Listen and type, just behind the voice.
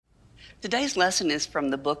Today's lesson is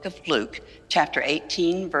from the book of Luke, chapter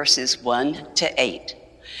 18, verses 1 to 8.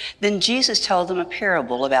 Then Jesus told them a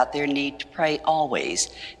parable about their need to pray always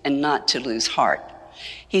and not to lose heart.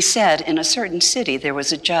 He said, in a certain city there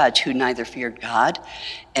was a judge who neither feared God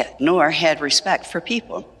nor had respect for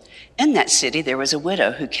people. In that city there was a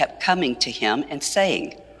widow who kept coming to him and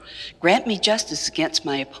saying, "Grant me justice against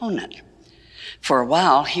my opponent." For a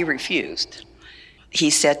while he refused.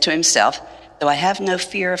 He said to himself, "Though I have no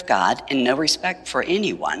fear of God and no respect for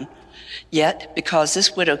anyone, yet because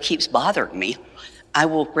this widow keeps bothering me, I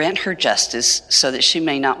will grant her justice so that she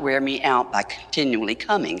may not wear me out by continually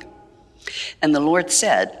coming." And the Lord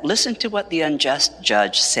said, "Listen to what the unjust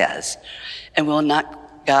judge says. And will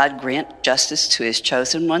not God grant justice to his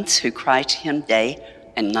chosen ones who cry to him day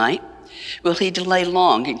and night? Will he delay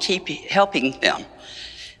long and keep helping them?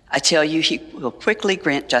 I tell you, he will quickly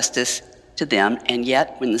grant justice to them, and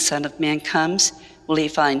yet when the Son of Man comes, will he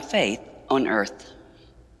find faith on earth?"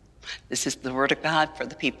 This is the word of God for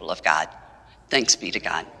the people of God. Thanks be to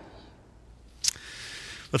God.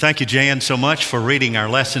 Well, thank you, Jan, so much for reading our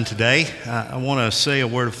lesson today. I want to say a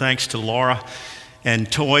word of thanks to Laura and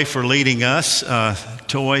Toy for leading us.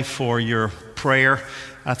 Toy, for your prayer.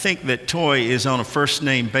 I think that Toy is on a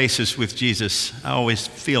first-name basis with Jesus. I always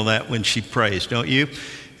feel that when she prays, don't you?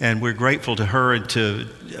 And we're grateful to her and to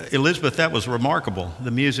Elizabeth. That was remarkable. The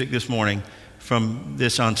music this morning from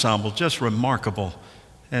this ensemble, just remarkable.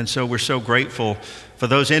 And so we're so grateful for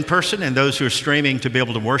those in person and those who are streaming. To be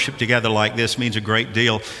able to worship together like this means a great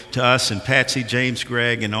deal to us, and Patsy, James,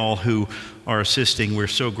 Greg, and all who are assisting. We're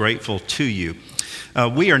so grateful to you.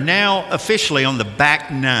 We are now officially on the back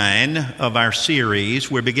nine of our series.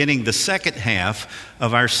 We're beginning the second half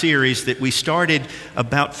of our series that we started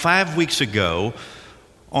about 5 weeks ago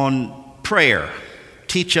on prayer.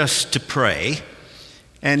 Teach us to pray.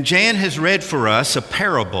 And Jan has read for us a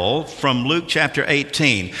parable from Luke chapter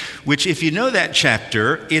 18, which, if you know that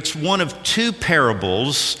chapter, it's one of two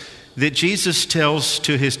parables that Jesus tells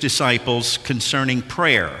to his disciples concerning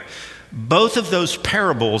prayer. Both of those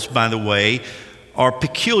parables, by the way, are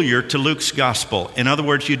peculiar to Luke's gospel. In other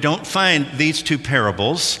words, you don't find these two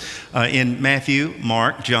parables in Matthew,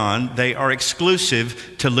 Mark, John. They are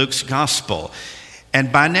exclusive to Luke's gospel. And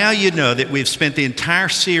by now you know that we've spent the entire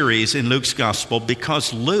series in Luke's gospel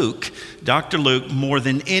because Luke, Dr. Luke, more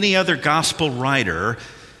than any other gospel writer,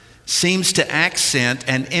 seems to accent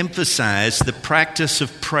and emphasize the practice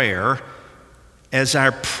of prayer as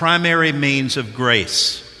our primary means of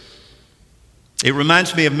grace. It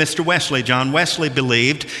reminds me of Mr. Wesley. John Wesley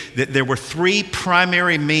believed that there were three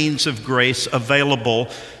primary means of grace available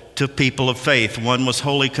to people of faith. One was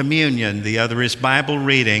Holy Communion, the other is Bible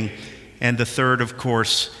reading, and the third, of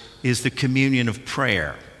course, is the communion of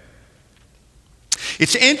prayer.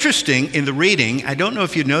 It's interesting in the reading, I don't know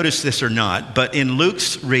if you noticed this or not, but in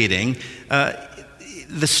Luke's reading,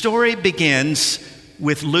 the story begins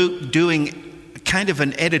with Luke doing kind of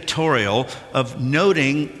an editorial of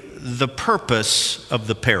noting the purpose of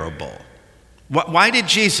the parable. Why did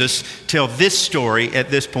Jesus tell this story at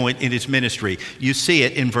this point in his ministry? You see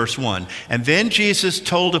it in verse 1. And then Jesus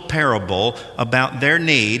told a parable about their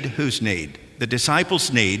need. Whose need? The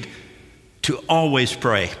disciples' need to always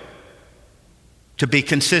pray, to be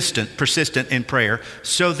consistent, persistent in prayer,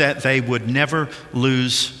 so that they would never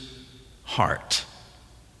lose heart.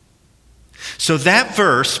 So that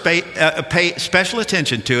verse, pay special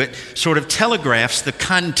attention to it, sort of telegraphs the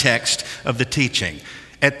context of the teaching.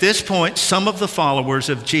 At this point, some of the followers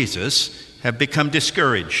of Jesus have become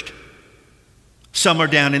discouraged. Some are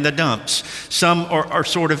down in the dumps. Some are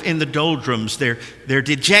sort of in the doldrums. They're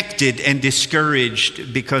dejected and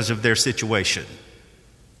discouraged because of their situation.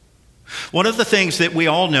 One of the things that we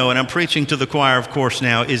all know, and I'm preaching to the choir, of course,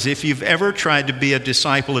 now, is if you've ever tried to be a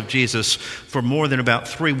disciple of Jesus for more than about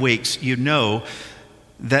 3 weeks, you know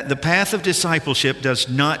that the path of discipleship does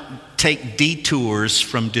not take detours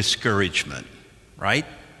from discouragement. Right?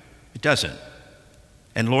 It doesn't.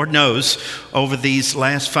 And Lord knows, over these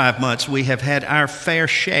last 5 months, we have had our fair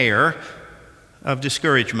share of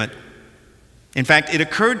discouragement. In fact, it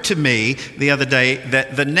occurred to me the other day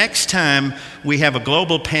that the next time we have a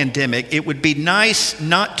global pandemic, it would be nice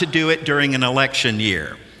not to do it during an election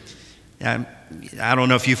year. I don't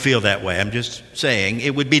know if you feel that way. I'm just saying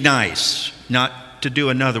it would be nice not to do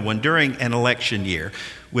another one during an election year.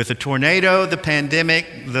 With the tornado, the pandemic,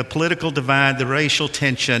 the political divide, the racial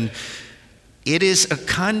tension, it is a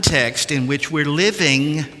context in which we're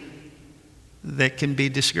living that can be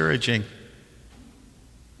discouraging.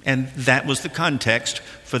 And that was the context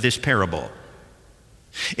for this parable.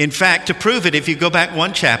 In fact, to prove it, if you go back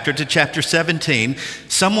one chapter to chapter 17,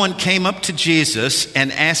 someone came up to Jesus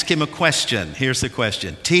and asked him a question. Here's the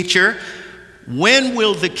question. Teacher, when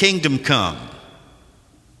will the kingdom come?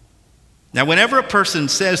 Now, whenever a person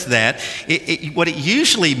says that, what it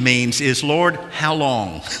usually means is, Lord, how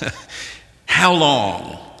long? How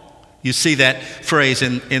long? You see that phrase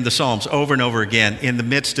in the Psalms over and over again, in the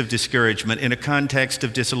midst of discouragement, in a context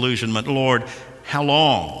of disillusionment. Lord, how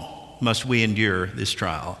long must we endure this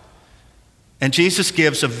trial? And Jesus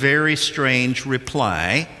gives a very strange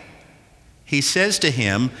reply. He says to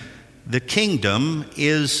him, the kingdom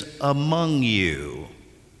is among you.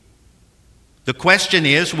 The question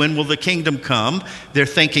is, when will the kingdom come? They're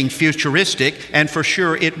thinking futuristic, and for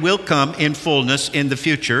sure it will come in fullness in the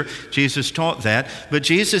future. Jesus taught that. But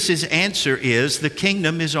Jesus' answer is, the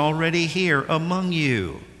kingdom is already here among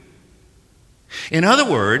you. In other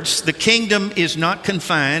words, the kingdom is not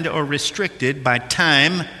confined or restricted by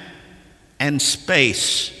time and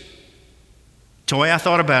space. Toy, I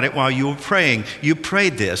thought about it while you were praying. You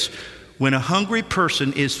prayed this. When a hungry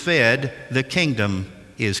person is fed, the kingdom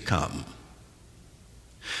is come.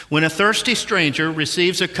 When a thirsty stranger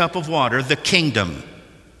receives a cup of water, the kingdom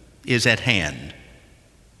is at hand.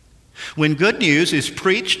 When good news is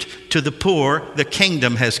preached to the poor, the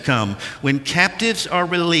kingdom has come. When captives are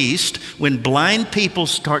released, when blind people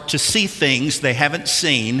start to see things they haven't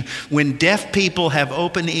seen, when deaf people have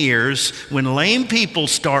open ears, when lame people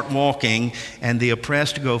start walking and the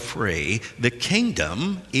oppressed go free, the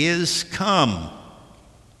kingdom is come.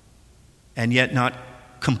 And yet not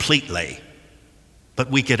completely, but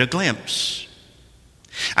we get a glimpse.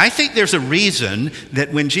 I think there's a reason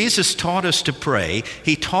that when Jesus taught us to pray,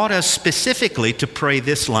 he taught us specifically to pray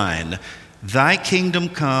this line, thy kingdom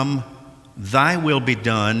come, thy will be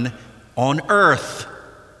done on earth,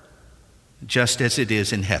 just as it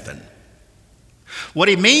is in heaven. What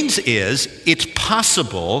he means is, it's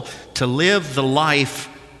possible to live the life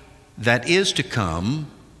that is to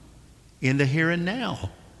come in the here and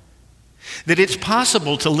now. That it's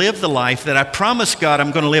possible to live the life that I promised God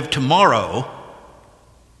I'm going to live tomorrow,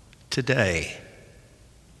 today.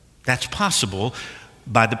 That's possible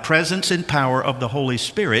by the presence and power of the Holy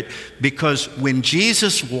Spirit, because when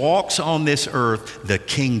Jesus walks on this earth, the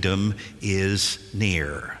kingdom is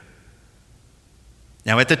near.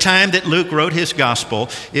 Now, at the time that Luke wrote his gospel,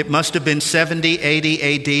 it must have been 70,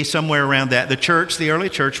 80 AD, somewhere around that. The early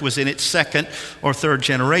church was in its second or third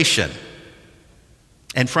generation.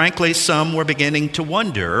 And frankly, some were beginning to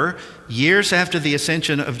wonder, years after the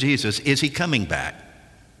ascension of Jesus, is he coming back?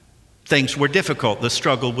 Things were difficult. The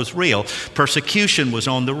struggle was real. Persecution was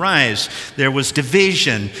on the rise. There was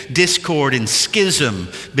division, discord, and schism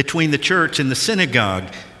between the church and the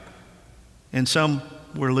synagogue. And some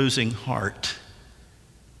were losing heart.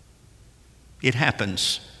 It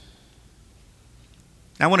happens.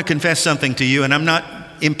 I want to confess something to you, and I'm not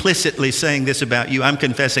implicitly saying this about you. I'm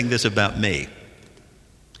confessing this about me.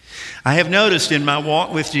 I have noticed in my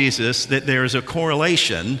walk with Jesus that there is a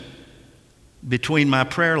correlation between my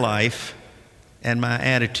prayer life and my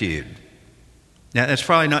attitude. Now, that's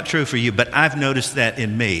probably not true for you, but I've noticed that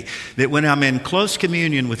in me. That when I'm in close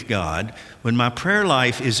communion with God, when my prayer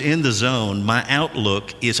life is in the zone, my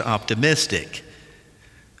outlook is optimistic.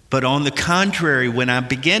 But on the contrary, when I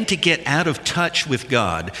begin to get out of touch with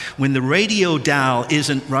God, when the radio dial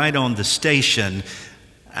isn't right on the station,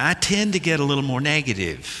 I tend to get a little more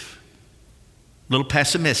negative. A little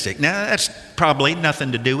pessimistic. Now, that's probably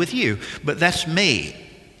nothing to do with you, but that's me.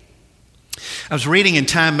 I was reading in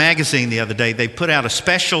Time magazine the other day, they put out a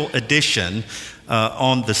special edition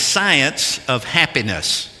on the science of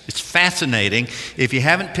happiness. It's fascinating. If you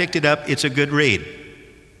haven't picked it up, it's a good read.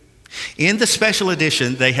 In the special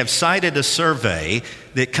edition, they have cited a survey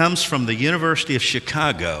that comes from the University of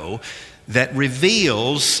Chicago that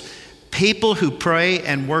reveals people who pray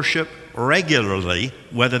and worship regularly,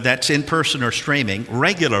 whether that's in person or streaming,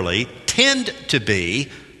 regularly tend to be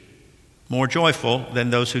more joyful than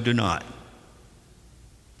those who do not.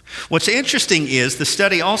 What's interesting is the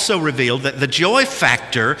study also revealed that the joy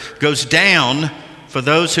factor goes down for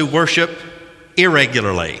those who worship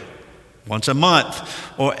irregularly, once a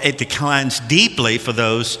month, or it declines deeply for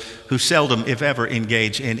those who seldom, if ever,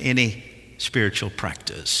 engage in any spiritual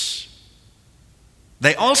practice.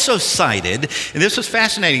 They also cited, and this was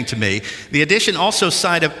fascinating to me, the edition also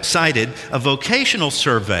cited a vocational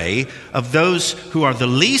survey of those who are the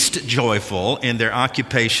least joyful in their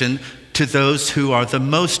occupation to those who are the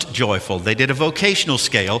most joyful. They did a vocational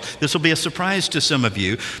scale. This will be a surprise to some of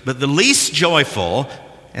you, but the least joyful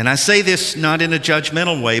and I say this not in a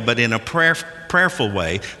judgmental way, but in a prayerful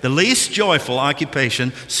way, the least joyful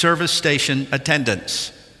occupation, service station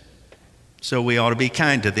attendants. So we ought to be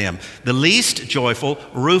kind to them. The least joyful,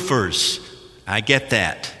 roofers. I get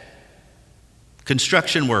that.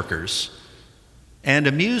 Construction workers. And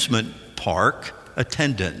amusement park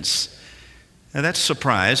attendants. Now that's a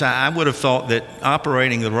surprise. I would have thought that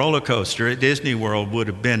operating the roller coaster at Disney World would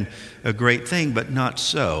have been a great thing, but not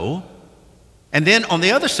so. And then on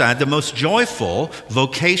the other side, the most joyful,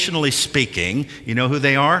 vocationally speaking, you know who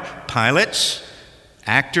they are? Pilots,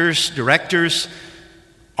 actors, directors,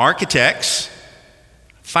 architects,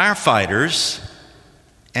 firefighters,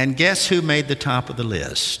 and guess who made the top of the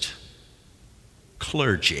list?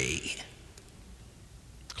 Clergy.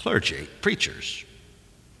 Clergy, preachers.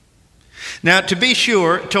 Now, to be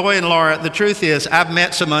sure, Toy and Laura, the truth is I've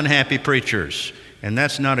met some unhappy preachers, and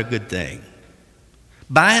that's not a good thing.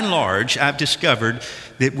 By and large, I've discovered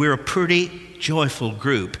that we're a pretty joyful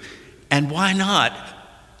group. And why not?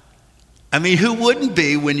 I mean, who wouldn't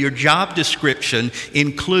be when your job description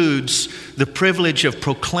includes the privilege of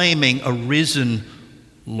proclaiming a risen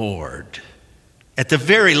Lord? At the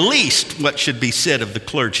very least, what should be said of the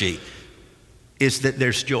clergy is that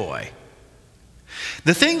there's joy.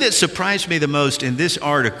 The thing that surprised me the most in this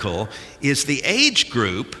article is the age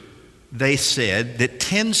group, they said, that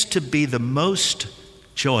tends to be the most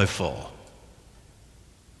joyful.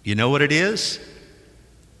 You know what it is?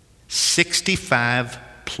 65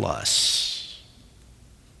 plus.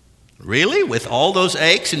 Really? With all those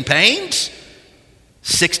aches and pains?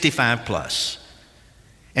 65 plus.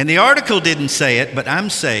 And the article didn't say it, but I'm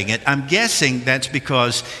saying it. I'm guessing that's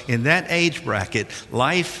because in that age bracket,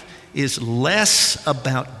 life is less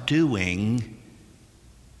about doing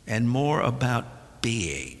and more about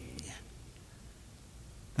being.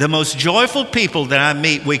 The most joyful people that I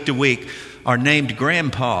meet week to week are named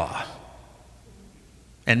Grandpa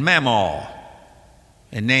and Mamaw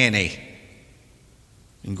and Nanny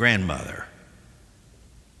and Grandmother.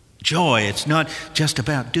 Joy, it's not just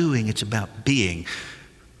about doing, it's about being.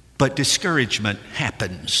 But discouragement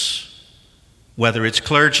happens, whether it's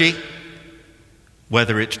clergy,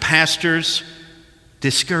 whether it's pastors.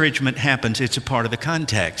 Discouragement happens. It's a part of the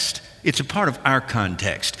context. It's a part of our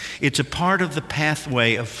context. It's a part of the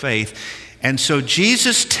pathway of faith. And so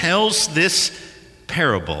Jesus tells this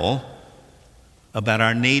parable about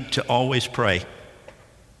our need to always pray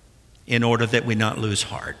in order that we not lose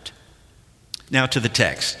heart. Now to the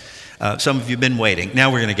text. Some of you have been waiting.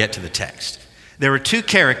 Now we're going to get to the text. There are two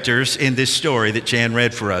characters in this story that Jan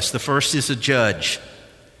read for us. The first is a judge.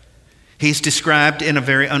 He's described in a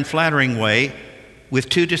very unflattering way with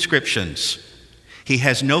two descriptions. He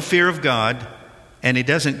has no fear of God, and he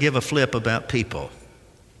doesn't give a flip about people.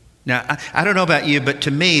 Now, I don't know about you, but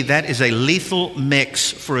to me, that is a lethal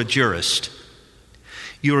mix for a jurist.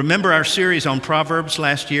 You remember our series on Proverbs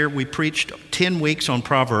last year? We preached 10 weeks on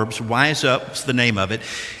Proverbs. Wise Up is the name of it.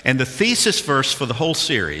 And the thesis verse for the whole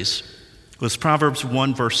series was Proverbs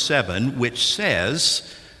 1 verse 7, which says,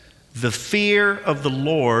 "The fear of the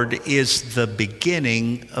Lord is the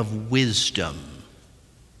beginning of wisdom."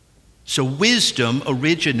 So wisdom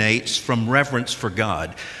originates from reverence for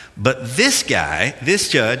God. But this guy, this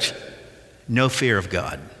judge, no fear of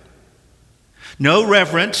God. No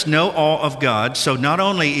reverence, no awe of God. So not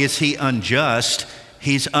only is he unjust,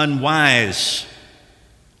 he's unwise.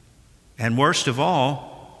 And worst of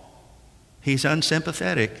all, he's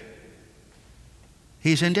unsympathetic.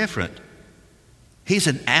 He's indifferent. He's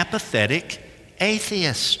an apathetic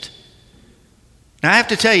atheist. Now, I have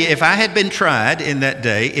to tell you, if I had been tried in that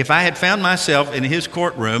day, if I had found myself in his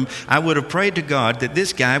courtroom, I would have prayed to God that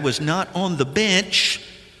this guy was not on the bench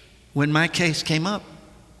when my case came up.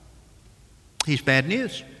 He's bad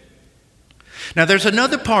news. Now, there's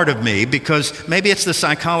another part of me, because maybe it's the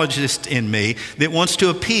psychologist in me that wants to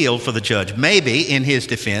appeal for the judge. Maybe, in his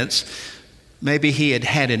defense, maybe he had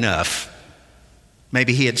had enough.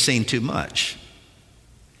 Maybe he had seen too much.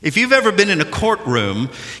 If you've ever been in a courtroom,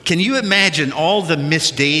 can you imagine all the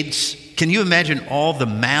misdeeds? Can you imagine all the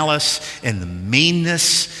malice and the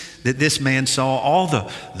meanness that this man saw? All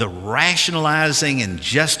the rationalizing and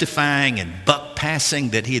justifying and buck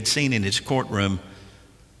passing that he had seen in his courtroom?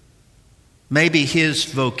 Maybe his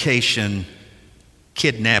vocation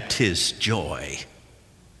kidnapped his joy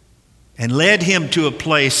and led him to a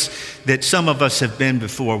place that some of us have been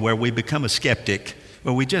before, where we become a skeptic,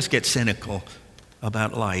 where we just get cynical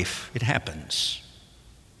about life. It happens.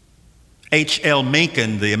 H.L.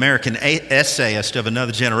 Mencken, the American essayist of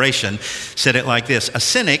another generation, said it like this: "A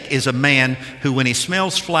cynic is a man who, when he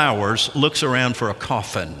smells flowers, looks around for a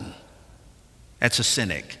coffin." That's a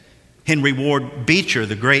cynic. Henry Ward Beecher,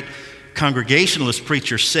 the great Congregationalist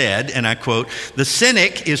preacher, said, and I quote, "The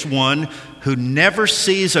cynic is one who never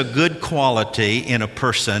sees a good quality in a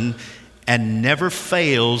person and never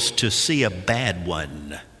fails to see a bad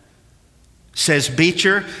one." Says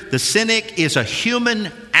Beecher, the cynic is a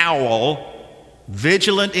human owl,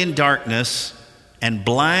 vigilant in darkness and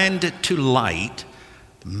blind to light,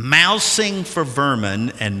 mousing for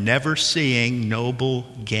vermin and never seeing noble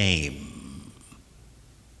game.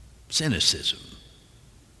 Cynicism.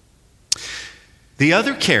 The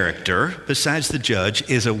other character, besides the judge,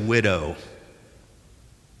 is a widow.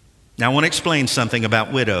 Now, I want to explain something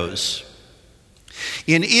about widows.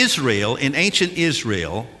 In Israel, in ancient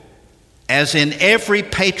Israel, as in every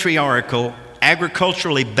patriarchal,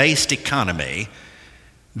 agriculturally based economy,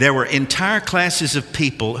 there were entire classes of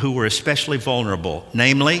people who were especially vulnerable,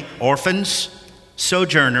 namely orphans,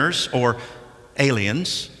 sojourners or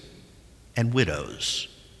aliens, and widows.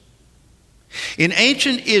 In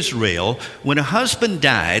ancient Israel, when a husband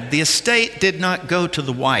died, the estate did not go to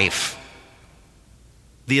the wife.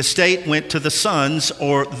 The estate went to the sons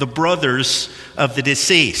or the brothers of the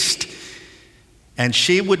deceased, and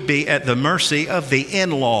she would be at the mercy of the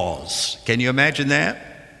in-laws. Can you imagine that?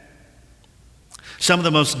 Some of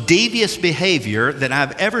the most devious behavior that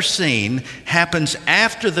I've ever seen happens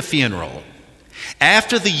after the funeral,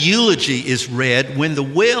 after the eulogy is read, when the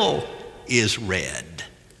will is read.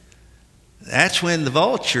 That's when the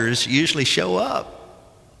vultures usually show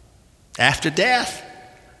up, after death.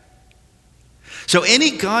 So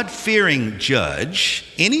any God-fearing judge,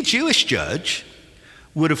 any Jewish judge,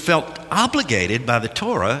 would have felt obligated by the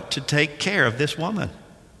Torah to take care of this woman.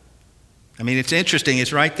 I mean, it's interesting.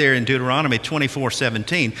 It's right there in Deuteronomy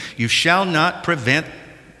 24:17. You shall not prevent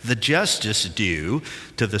the justice due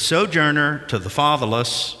to the sojourner, to the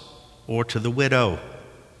fatherless, or to the widow.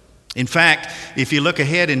 In fact, if you look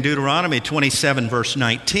ahead in Deuteronomy 27, verse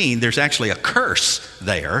 19, there's actually a curse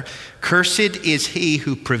there. Cursed is he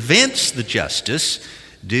who prevents the justice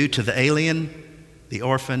due to the alien, the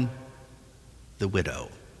orphan, the widow.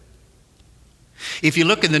 If you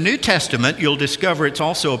look in the New Testament, you'll discover it's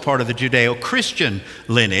also a part of the Judeo-Christian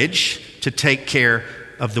lineage to take care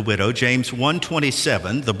of the widow. James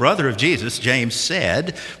 1:27, the brother of Jesus, James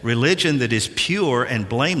said, "Religion that is pure and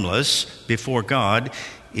blameless before God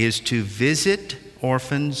is to visit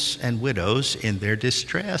orphans and widows in their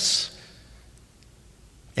distress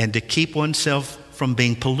and to keep oneself from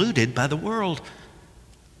being polluted by the world."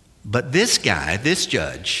 But this guy, this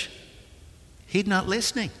judge, he's not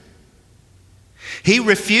listening. He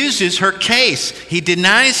refuses her case. He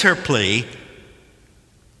denies her plea.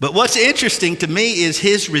 But what's interesting to me is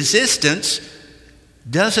his resistance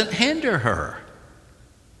doesn't hinder her.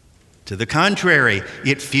 To the contrary,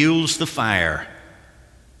 it fuels the fire.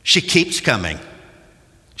 She keeps coming.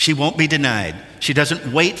 She won't be denied. She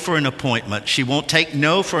doesn't wait for an appointment. She won't take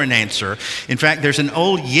no for an answer. In fact, there's an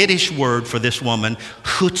old Yiddish word for this woman,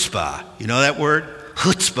 chutzpah. You know that word?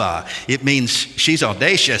 Chutzpah. It means she's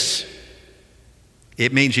audacious.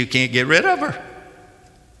 It means you can't get rid of her.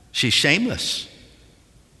 She's shameless.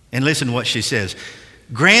 And listen to what she says.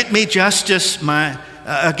 "Grant me justice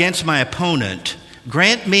against my opponent.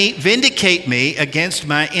 Vindicate me against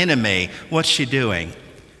my enemy." What's she doing?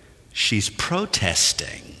 She's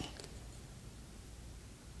protesting.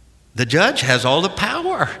 The judge has all the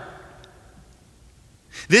power.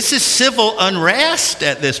 This is civil unrest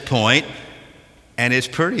at this point, and it's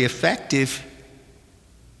pretty effective.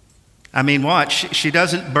 I mean, watch. She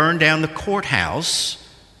doesn't burn down the courthouse.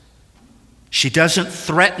 She doesn't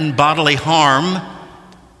threaten bodily harm.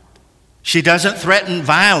 She doesn't threaten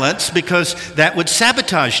violence because that would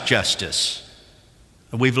sabotage justice.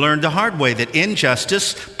 We've learned the hard way that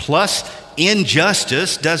injustice plus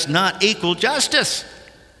injustice does not equal justice.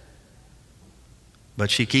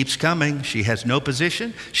 But she keeps coming. She has no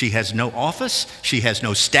position. She has no office. She has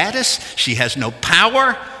no status. She has no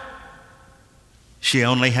power. She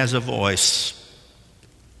only has a voice.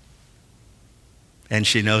 And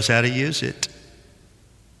she knows how to use it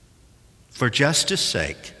for justice'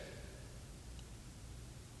 sake.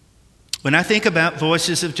 When I think about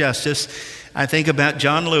voices of justice, I think about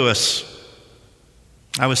John Lewis.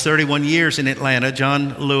 I was 31 years in Atlanta.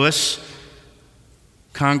 John Lewis,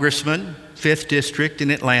 congressman, 5th District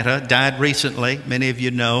in Atlanta, died recently. Many of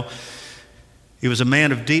you know. He was a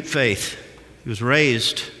man of deep faith. He was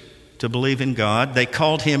raised to believe in God. They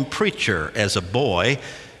called him preacher as a boy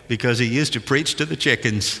because he used to preach to the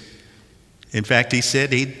chickens. In fact, he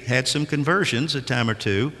said he'd had some conversions a time or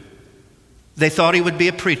two. They thought he would be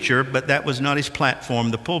a preacher, but that was not his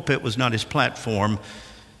platform. The pulpit was not his platform.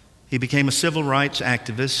 He became a civil rights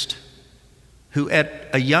activist. who at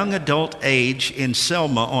a young adult age in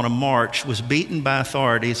Selma on a march was beaten by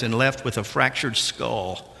authorities and left with a fractured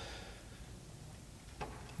skull.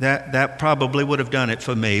 That probably would have done it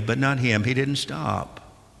for me, but not him. He didn't stop.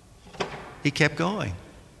 He kept going.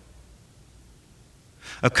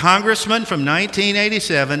 A congressman from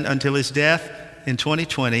 1987 until his death in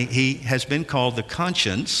 2020, he has been called the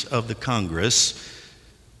conscience of the Congress.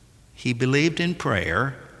 He believed in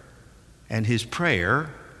prayer, and his prayer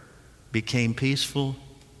became peaceful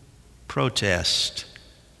protest.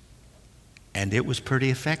 And it was pretty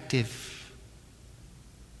effective.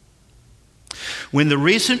 When the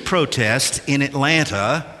recent protests in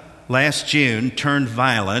Atlanta last June turned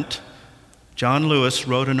violent, John Lewis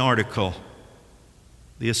wrote an article.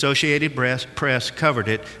 The Associated Press covered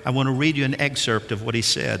it. I want to read you an excerpt of what he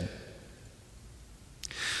said.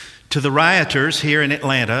 To the rioters here in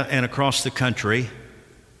Atlanta and across the country,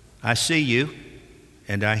 I see you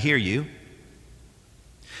and I hear you.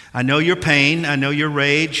 I know your pain, I know your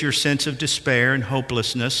rage, your sense of despair and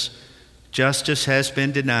hopelessness. Justice has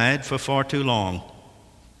been denied for far too long.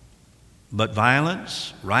 But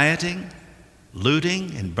violence, rioting,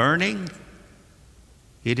 looting, and burning,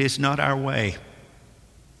 it is not our way.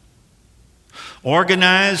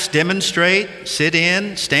 Organize, demonstrate, sit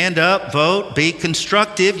in, stand up, vote, be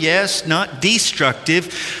constructive, yes, not destructive.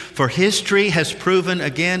 For history has proven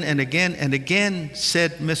again and again and again,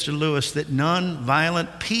 said Mr. Lewis, that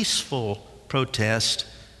nonviolent, peaceful protest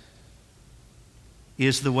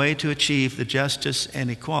is the way to achieve the justice and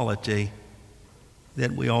equality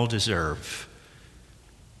that we all deserve.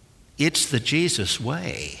 It's the Jesus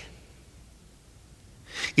way.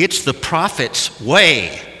 It's the prophet's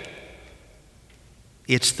way.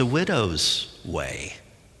 It's the widow's way.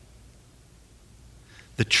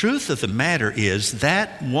 The truth of the matter is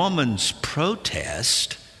that woman's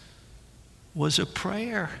protest was a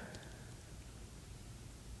prayer.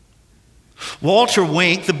 Walter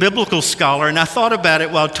Wink, the biblical scholar, and I thought about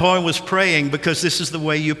it while Toy was praying because this is the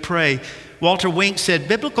way you pray. Walter Wink said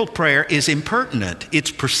biblical prayer is impertinent,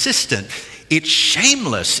 it's persistent, it's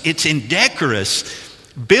shameless, it's indecorous.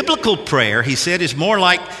 Biblical prayer, he said, is more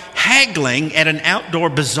like haggling at an outdoor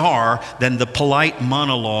bazaar than the polite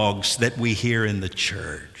monologues that we hear in the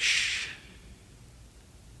church.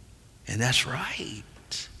 And that's right.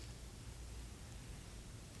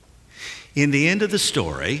 In the end of the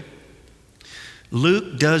story,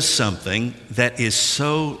 Luke does something that is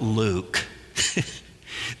so Luke.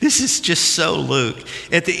 This is just so Luke.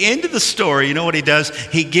 At the end of the story, you know what he does?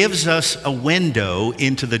 He gives us a window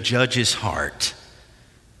into the judge's heart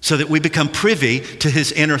so that we become privy to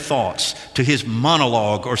his inner thoughts, to his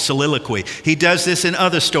monologue or soliloquy. He does this in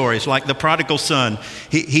other stories, like the prodigal son.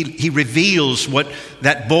 He reveals what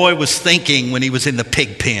that boy was thinking when he was in the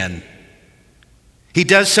pig pen. He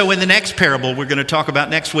does so in the next parable we're going to talk about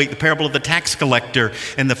next week, the parable of the tax collector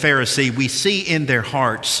and the Pharisee. We see in their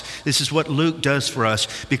hearts. This is what Luke does for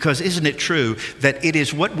us, because isn't it true that it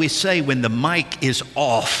is what we say when the mic is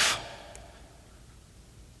off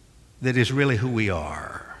that is really who we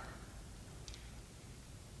are?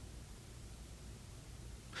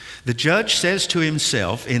 The judge says to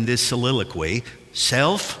himself in this soliloquy,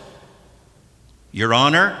 "Self, Your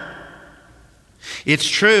Honor, it's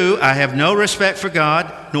true, I have no respect for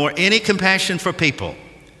God nor any compassion for people.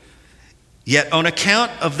 Yet on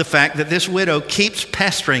account of the fact that this widow keeps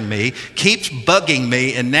pestering me, keeps bugging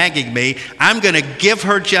me and nagging me, I'm going to give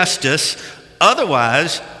her justice.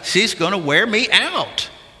 Otherwise, she's going to wear me out."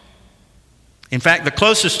 In fact, the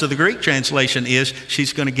closest to the Greek translation is,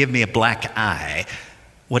 she's going to give me a black eye.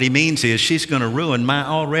 What he means is, she's going to ruin my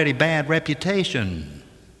already bad reputation.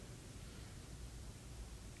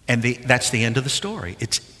 And that's the end of the story.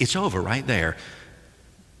 It's over right there.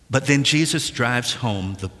 But then Jesus drives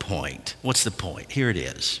home the point. What's the point? Here it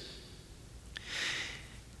is.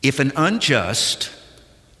 If an unjust,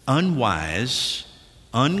 unwise,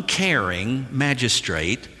 uncaring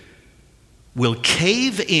magistrate will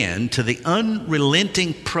cave in to the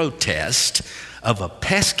unrelenting protest of a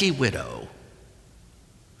pesky widow,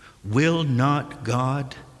 will not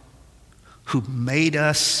God, who made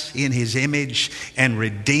us in his image and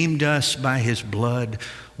redeemed us by his blood,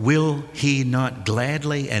 will he not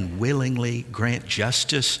gladly and willingly grant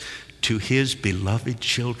justice to his beloved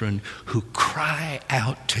children who cry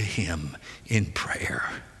out to him in prayer?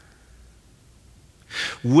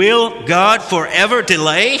 Will God forever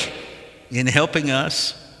delay in helping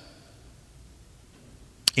us?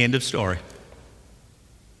 End of story.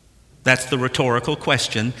 That's the rhetorical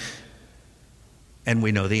question, and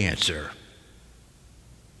we know the answer.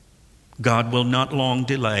 God will not long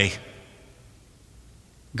delay.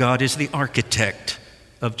 God is the architect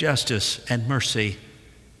of justice and mercy.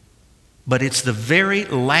 But it's the very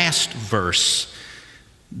last verse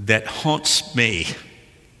that haunts me,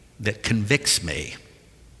 that convicts me.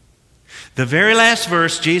 The very last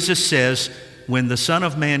verse, Jesus says, when the Son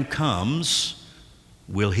of Man comes,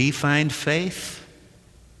 will he find faith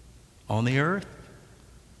on the earth?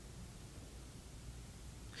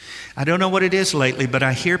 I don't know what it is lately, but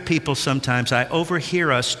I hear people sometimes, I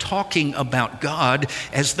overhear us talking about God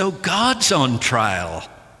as though God's on trial.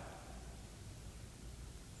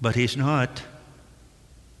 But he's not.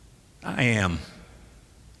 I am.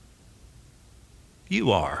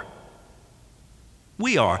 You are.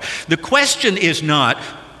 We are. The question is not,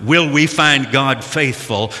 will we find God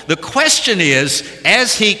faithful? The question is,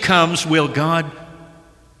 as he comes, will God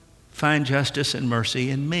find justice and mercy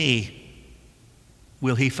in me?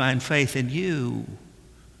 Will he find faith in you?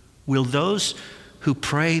 Will those who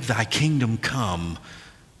pray, thy kingdom come,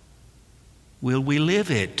 will we live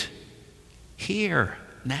it here,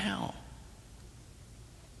 now?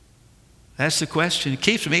 That's the question. It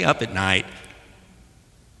keeps me up at night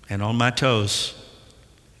and on my toes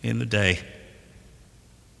in the day.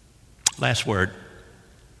 Last word.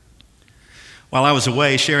 While I was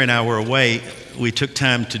away, Sherry and I were away, we took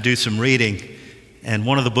time to do some reading. And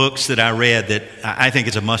one of the books that I read that I think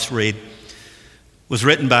is a must-read was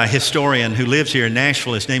written by a historian who lives here in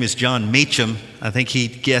Nashville. His name is John Meacham. I think he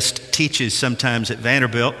guest teaches sometimes at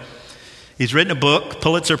Vanderbilt. He's written a book,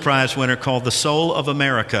 Pulitzer Prize winner, called The Soul of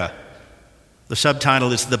America. The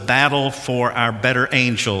subtitle is The Battle for Our Better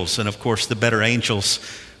Angels. And of course, the Better Angels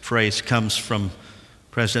phrase comes from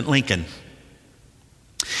President Lincoln.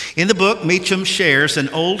 In the book, Meacham shares an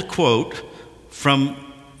old quote from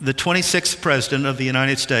the 26th President of the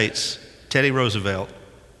United States, Teddy Roosevelt.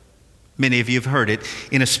 Many of you have heard it.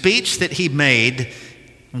 In a speech that he made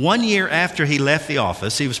 1 year after he left the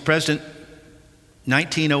office, he was president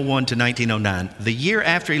 1901 to 1909. The year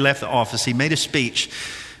after he left the office, he made a speech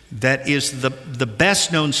that is the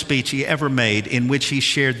best known speech he ever made, in which he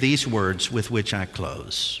shared these words with which I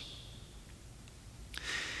close.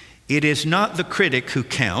 It is not the critic who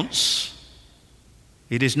counts.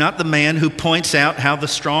 It is not the man who points out how the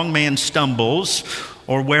strong man stumbles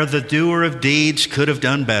or where the doer of deeds could have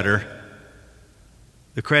done better.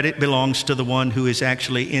 The credit belongs to the one who is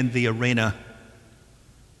actually in the arena,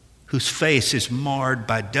 whose face is marred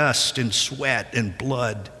by dust and sweat and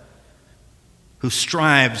blood, who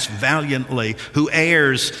strives valiantly, who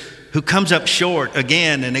errs, who comes up short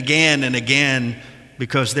again and again and again,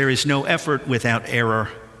 because there is no effort without error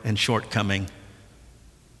and shortcoming.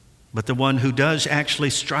 But the one who does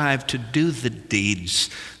actually strive to do the deeds,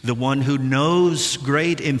 the one who knows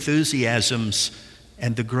great enthusiasms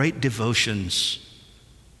and the great devotions,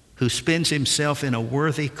 who spends himself in a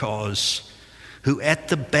worthy cause, who at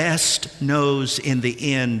the best knows in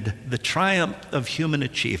the end the triumph of human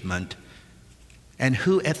achievement, and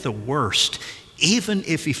who at the worst, even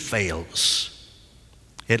if he fails,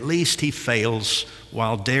 at least he fails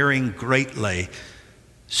while daring greatly,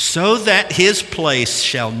 so that his place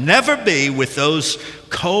shall never be with those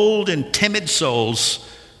cold and timid souls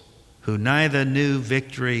who neither knew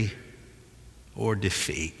victory or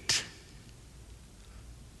defeat.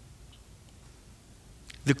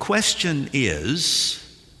 The question is,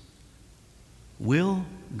 will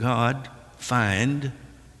God find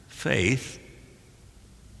faith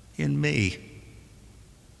in me?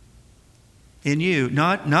 In you,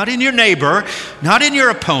 not in your neighbor, not in your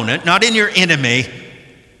opponent, not in your enemy,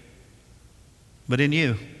 but in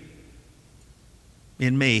you,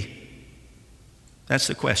 in me. That's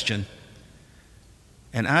the question.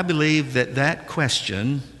 And I believe that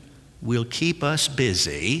question will keep us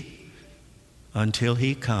busy until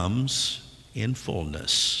he comes in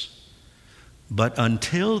fullness. But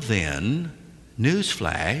until then,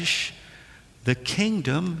 newsflash, the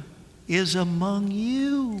kingdom is among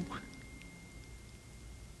you.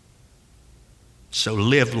 So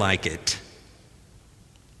live like it.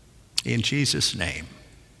 In Jesus' name.